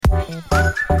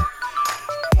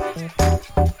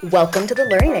Welcome to the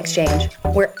Learning Exchange,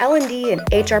 where L&D and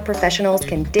HR professionals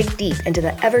can dig deep into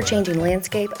the ever-changing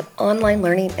landscape of online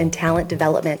learning and talent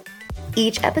development.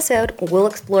 Each episode, we'll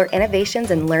explore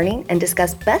innovations in learning and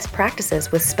discuss best practices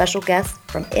with special guests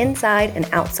from inside and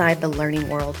outside the learning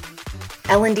world.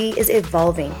 L&D is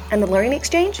evolving, and the Learning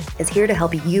Exchange is here to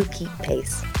help you keep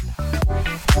pace.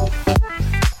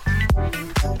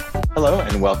 Hello,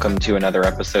 and welcome to another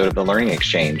episode of the Learning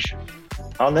Exchange.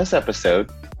 On this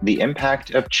episode, the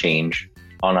impact of change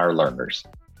on our learners.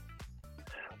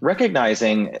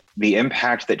 Recognizing the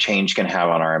impact that change can have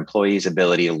on our employees'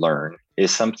 ability to learn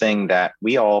is something that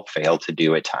we all fail to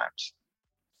do at times.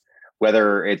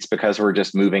 Whether it's because we're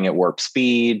just moving at warp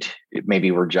speed,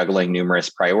 maybe we're juggling numerous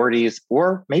priorities,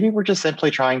 or maybe we're just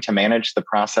simply trying to manage the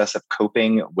process of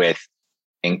coping with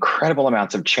incredible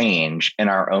amounts of change in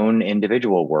our own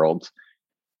individual worlds,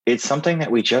 it's something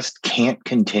that we just can't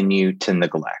continue to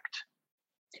neglect.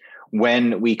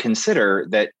 When we consider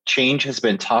that change has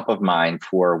been top of mind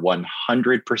for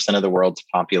 100% of the world's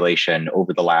population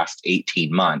over the last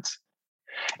 18 months,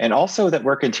 and also that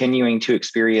we're continuing to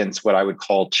experience what I would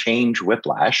call change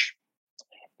whiplash,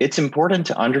 it's important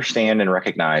to understand and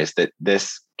recognize that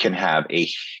this can have a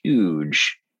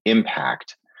huge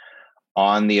impact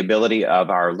on the ability of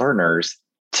our learners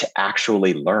to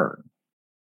actually learn.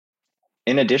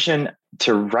 In addition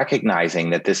to recognizing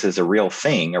that this is a real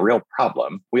thing, a real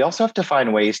problem, we also have to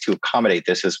find ways to accommodate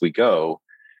this as we go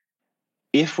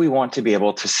if we want to be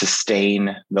able to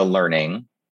sustain the learning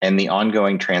and the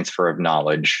ongoing transfer of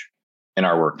knowledge in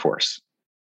our workforce.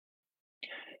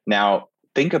 Now,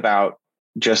 think about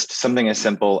just something as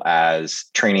simple as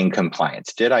training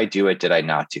compliance. Did I do it? Did I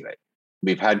not do it?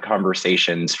 We've had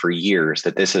conversations for years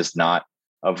that this is not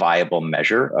a viable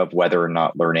measure of whether or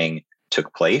not learning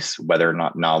took place, whether or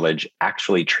not knowledge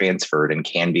actually transferred and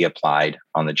can be applied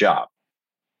on the job.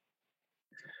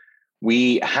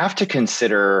 We have to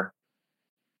consider,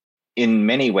 in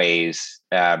many ways,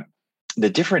 the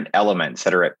different elements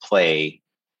that are at play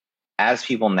as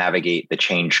people navigate the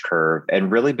change curve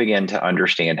and really begin to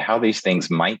understand how these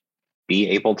things might be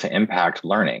able to impact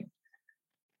learning.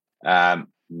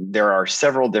 There are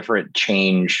several different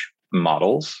change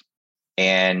models,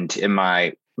 and in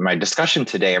my discussion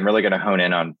today, I'm really going to hone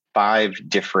in on 5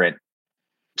 different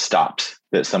stops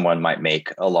that someone might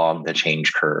make along the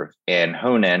change curve and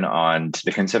hone in on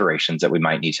the considerations that we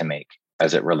might need to make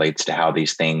as it relates to how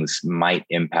these things might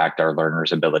impact our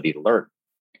learners' ability to learn.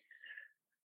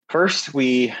 First,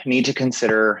 we need to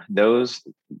consider those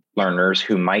learners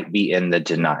who might be in the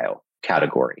denial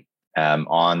category.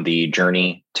 On the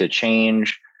journey to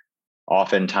change,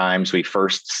 oftentimes we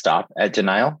first stop at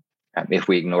denial. If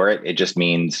we ignore it, it just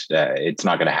means it's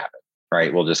not going to happen,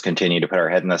 right? We'll just continue to put our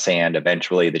head in the sand.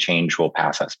 Eventually, the change will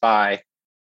pass us by.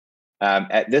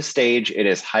 At this stage, it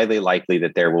is highly likely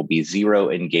that there will be zero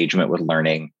engagement with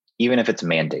learning, even if it's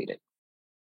mandated.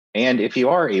 And if you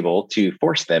are able to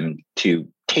force them to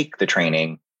take the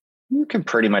training, you can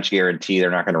pretty much guarantee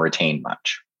they're not going to retain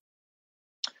much.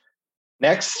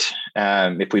 Next,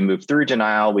 if we move through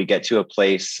denial, we get to a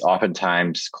place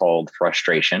oftentimes called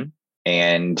frustration.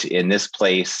 And in this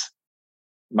place,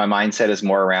 my mindset is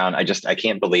more around, I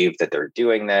can't believe that they're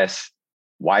doing this.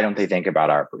 Why don't they think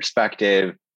about our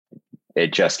perspective?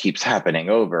 It just keeps happening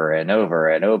over and over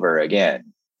and over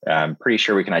again. I'm pretty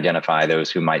sure we can identify those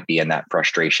who might be in that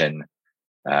frustration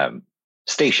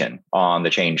station on the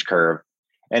change curve.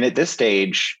 And at this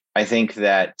stage, I think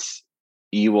that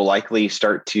you will likely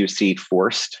start to see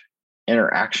forced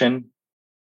interaction.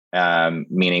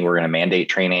 Meaning we're going to mandate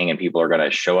training and people are going to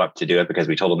show up to do it because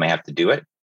we told them they have to do it,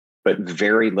 but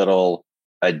very little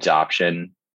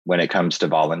adoption when it comes to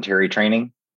voluntary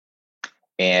training.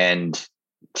 And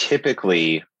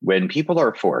typically when people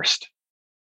are forced,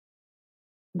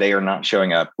 they are not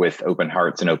showing up with open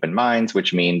hearts and open minds,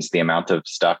 which means the amount of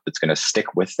stuff that's going to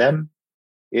stick with them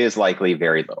is likely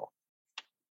very little.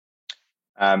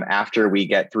 After we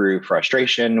get through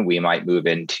frustration, we might move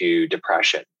into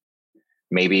depression.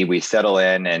 Maybe we settle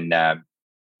in and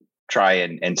try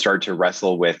and start to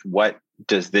wrestle with, what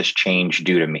does this change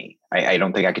do to me? I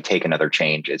don't think I could take another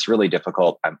change. It's really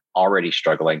difficult. I'm already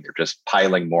struggling. They're just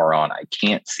piling more on. I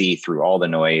can't see through all the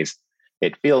noise.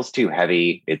 It feels too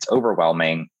heavy. It's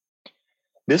overwhelming.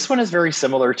 This one is very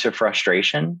similar to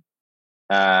frustration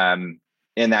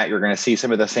in that you're going to see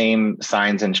some of the same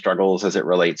signs and struggles as it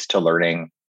relates to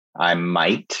learning. I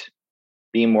might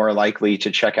be more likely to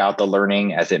check out the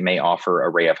learning as it may offer a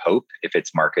ray of hope if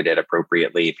it's marketed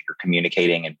appropriately, if you're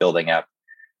communicating and building up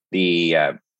the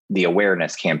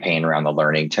awareness campaign around the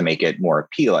learning to make it more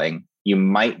appealing. you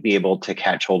might be able to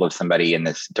catch hold of somebody in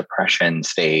this depression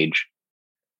stage,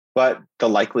 but the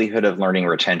likelihood of learning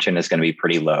retention is going to be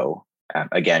pretty low.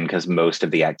 Again, because most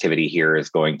of the activity here is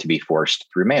going to be forced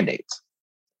through mandates.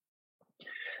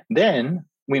 Then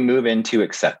we move into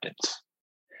acceptance.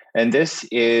 And this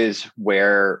is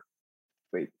where,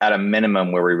 at a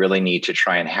minimum, where we really need to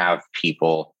try and have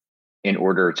people, in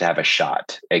order to have a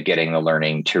shot at getting the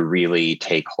learning to really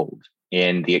take hold.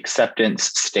 In the acceptance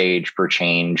stage for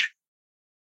change,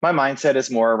 my mindset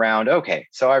is more around, okay,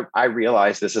 so I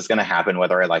realize this is going to happen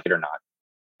whether I like it or not.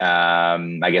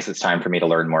 I guess it's time for me to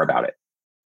learn more about it.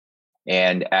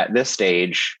 And at this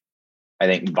stage, I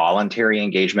think voluntary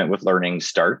engagement with learning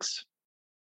starts.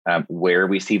 Where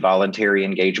we see voluntary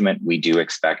engagement, we do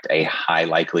expect a high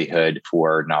likelihood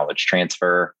for knowledge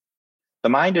transfer. The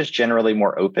mind is generally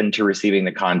more open to receiving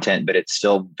the content, but it's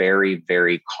still very,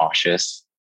 very cautious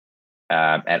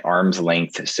at arm's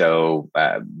length. So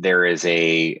there is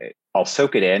I'll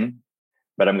soak it in,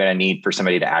 but I'm going to need for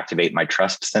somebody to activate my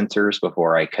trust sensors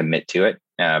before I commit to it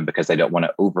because I don't want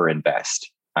to overinvest.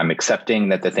 I'm accepting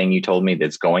that the thing you told me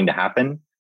that's going to happen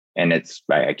and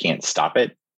I can't stop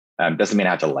it. Doesn't mean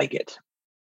I have to like it.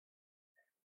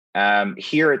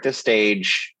 Here at this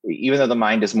stage, even though the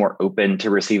mind is more open to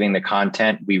receiving the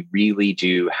content, we really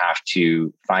do have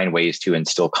to find ways to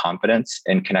instill confidence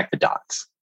and connect the dots.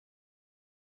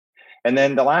 And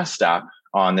then the last stop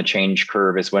on the change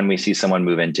curve is when we see someone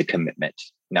move into commitment.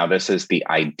 Now, this is the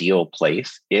ideal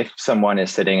place. If someone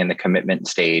is sitting in the commitment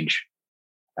stage,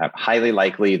 highly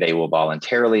likely they will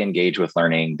voluntarily engage with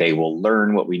learning. They will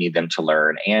learn what we need them to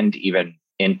learn and even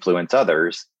influence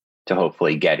others to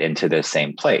hopefully get into this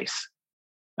same place.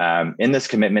 In this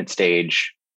commitment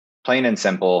stage, plain and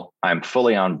simple, I'm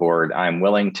fully on board. I'm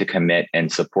willing to commit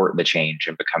and support the change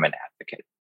and become an advocate.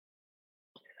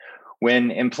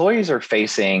 When employees are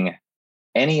facing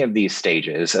any of these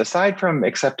stages, aside from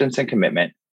acceptance and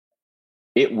commitment,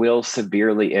 it will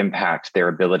severely impact their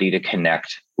ability to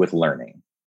connect with learning.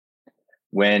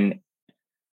 When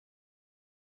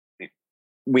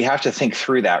we have to think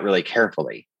through that really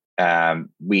carefully.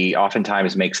 We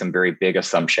oftentimes make some very big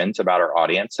assumptions about our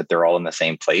audience, that they're all in the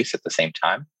same place at the same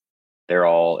time. They're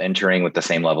all entering with the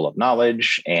same level of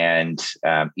knowledge. And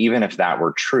even if that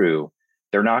were true,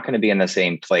 they're not going to be in the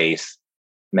same place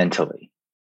mentally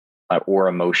or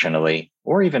emotionally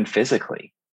or even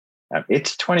physically.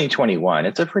 It's 2021.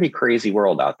 It's a pretty crazy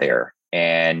world out there.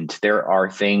 And there are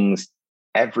things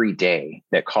every day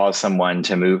that cause someone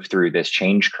to move through this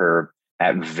change curve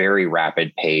at very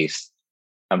rapid pace.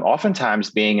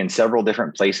 Oftentimes being in several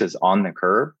different places on the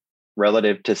curve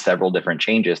relative to several different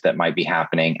changes that might be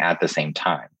happening at the same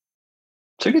time.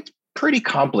 So it gets pretty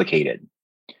complicated.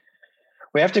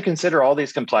 We have to consider all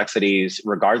these complexities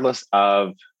regardless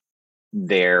of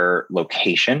their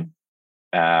location.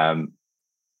 Right?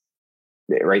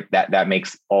 That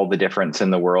makes all the difference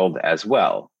in the world as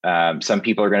well. Some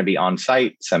people are going to be on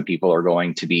site. Some people are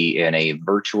going to be in a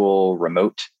virtual,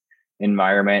 remote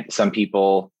environment. Some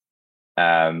people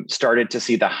started to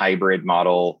see the hybrid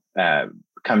model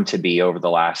come to be over the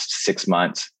last 6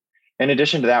 months. In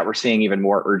addition to that, we're seeing even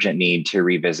more urgent need to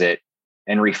revisit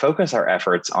and refocus our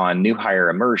efforts on new hire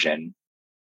immersion,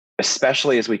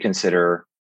 especially as we consider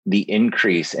the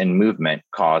increase in movement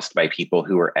caused by people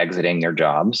who are exiting their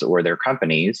jobs or their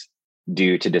companies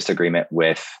due to disagreement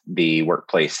with the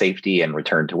workplace safety and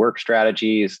return to work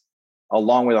strategies,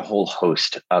 along with a whole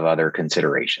host of other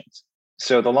considerations.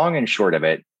 So the long and short of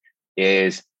it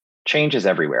is change is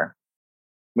everywhere.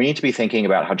 We need to be thinking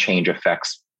about how change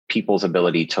affects people's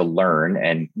ability to learn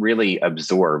and really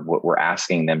absorb what we're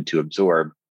asking them to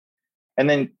absorb. And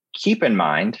then keep in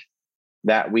mind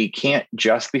that we can't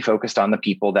just be focused on the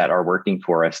people that are working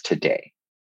for us today.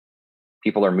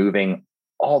 People are moving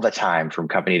all the time from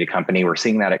company to company. We're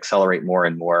seeing that accelerate more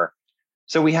and more.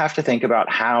 So we have to think about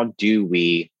how do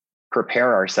we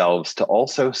prepare ourselves to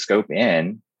also scope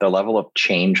in the level of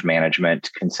change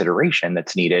management consideration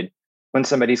that's needed when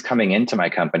somebody's coming into my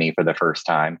company for the first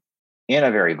time in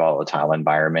a very volatile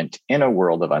environment, in a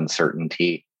world of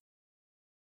uncertainty,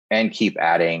 and keep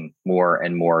adding more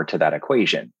and more to that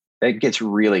equation. It gets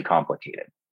really complicated.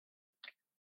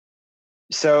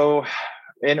 So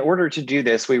in order to do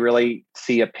this, we really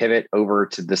see a pivot over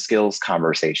to the skills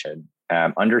conversation,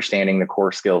 understanding the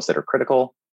core skills that are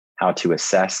critical, how to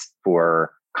assess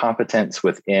for competence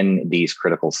within these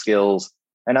critical skills,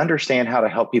 and understand how to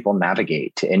help people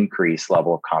navigate to increase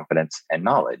level of confidence and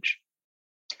knowledge.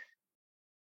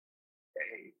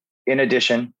 In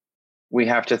addition, we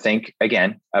have to think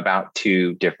again about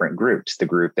two different groups: the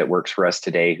group that works for us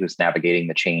today, who's navigating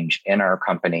the change in our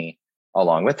company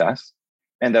along with us,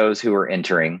 and those who are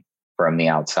entering from the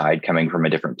outside, coming from a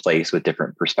different place with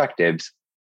different perspectives,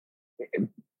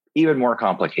 even more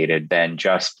complicated than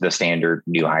just the standard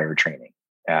new hire training.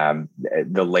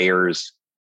 The layers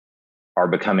are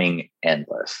becoming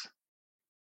endless.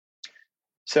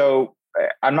 So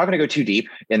I'm not going to go too deep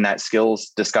in that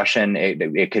skills discussion.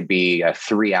 It could be a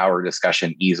 3-hour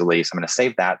discussion easily. So I'm going to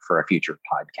save that for a future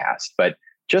podcast. But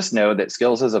just know that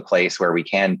skills is a place where we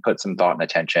can put some thought and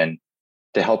attention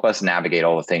to help us navigate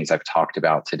all the things I've talked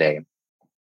about today.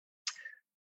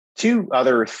 2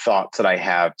 other thoughts that I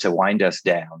have to wind us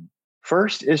down.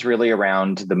 First is really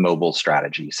around the mobile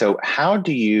strategy. So how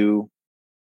do you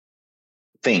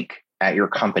think at your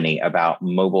company about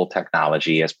mobile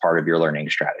technology as part of your learning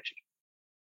strategy?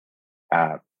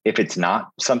 If it's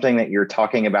not something that you're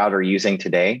talking about or using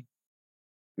today,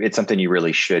 it's something you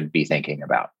really should be thinking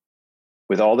about.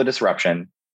 With all the disruption,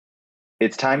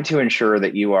 it's time to ensure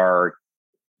that you are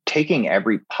taking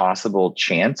every possible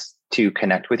chance to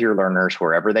connect with your learners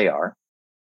wherever they are,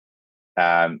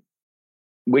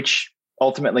 which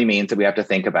ultimately means that we have to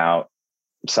think about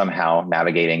somehow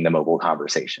navigating the mobile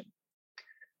conversation.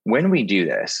 When we do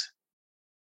this,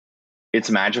 it's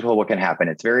magical what can happen.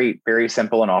 It's very, very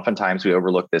simple. And oftentimes we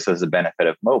overlook this as a benefit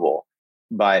of mobile,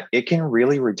 but it can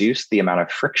really reduce the amount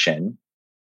of friction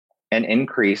and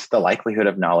increase the likelihood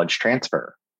of knowledge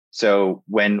transfer. So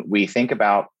when we think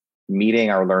about meeting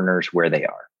our learners where they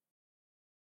are,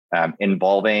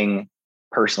 involving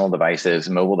personal devices,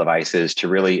 mobile devices to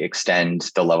really extend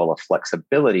the level of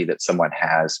flexibility that someone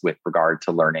has with regard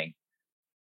to learning,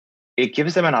 it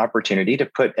gives them an opportunity to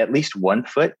put at least one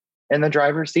foot in the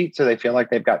driver's seat so they feel like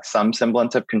they've got some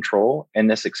semblance of control in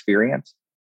this experience,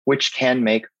 which can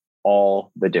make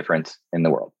all the difference in the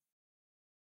world.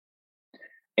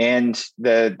 And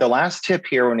the last tip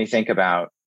here, when you think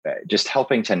about just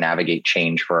helping to navigate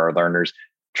change for our learners,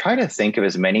 try to think of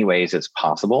as many ways as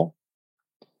possible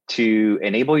to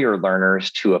enable your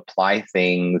learners to apply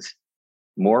things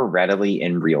more readily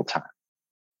in real time.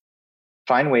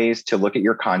 Find ways to look at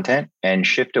your content and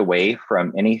shift away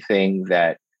from anything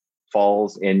that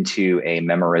falls into a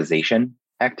memorization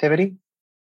activity,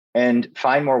 and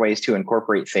find more ways to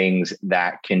incorporate things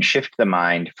that can shift the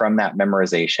mind from that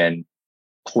memorization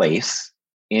place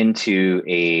into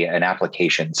an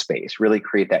application space, really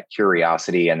create that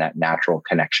curiosity and that natural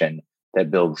connection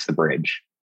that builds the bridge.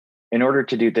 In order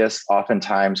to do this,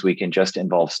 oftentimes we can just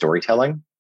involve storytelling.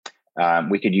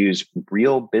 We could use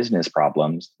real business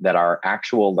problems that our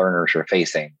actual learners are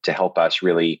facing to help us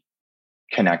really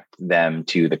connect them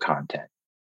to the content.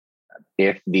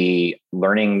 If the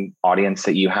learning audience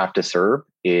that you have to serve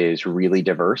is really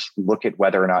diverse, look at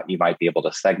whether or not you might be able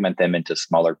to segment them into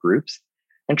smaller groups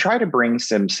and try to bring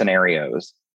some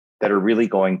scenarios that are really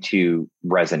going to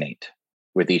resonate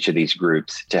with each of these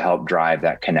groups to help drive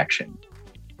that connection.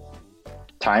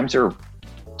 Times are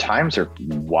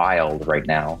wild right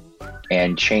now,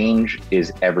 and change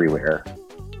is everywhere.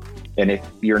 And if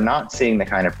you're not seeing the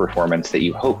kind of performance that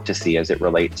you hope to see as it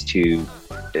relates to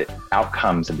the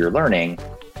outcomes of your learning,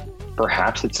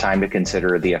 perhaps it's time to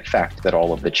consider the effect that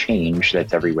all of the change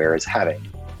that's everywhere is having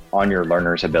on your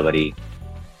learners' ability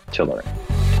to learn.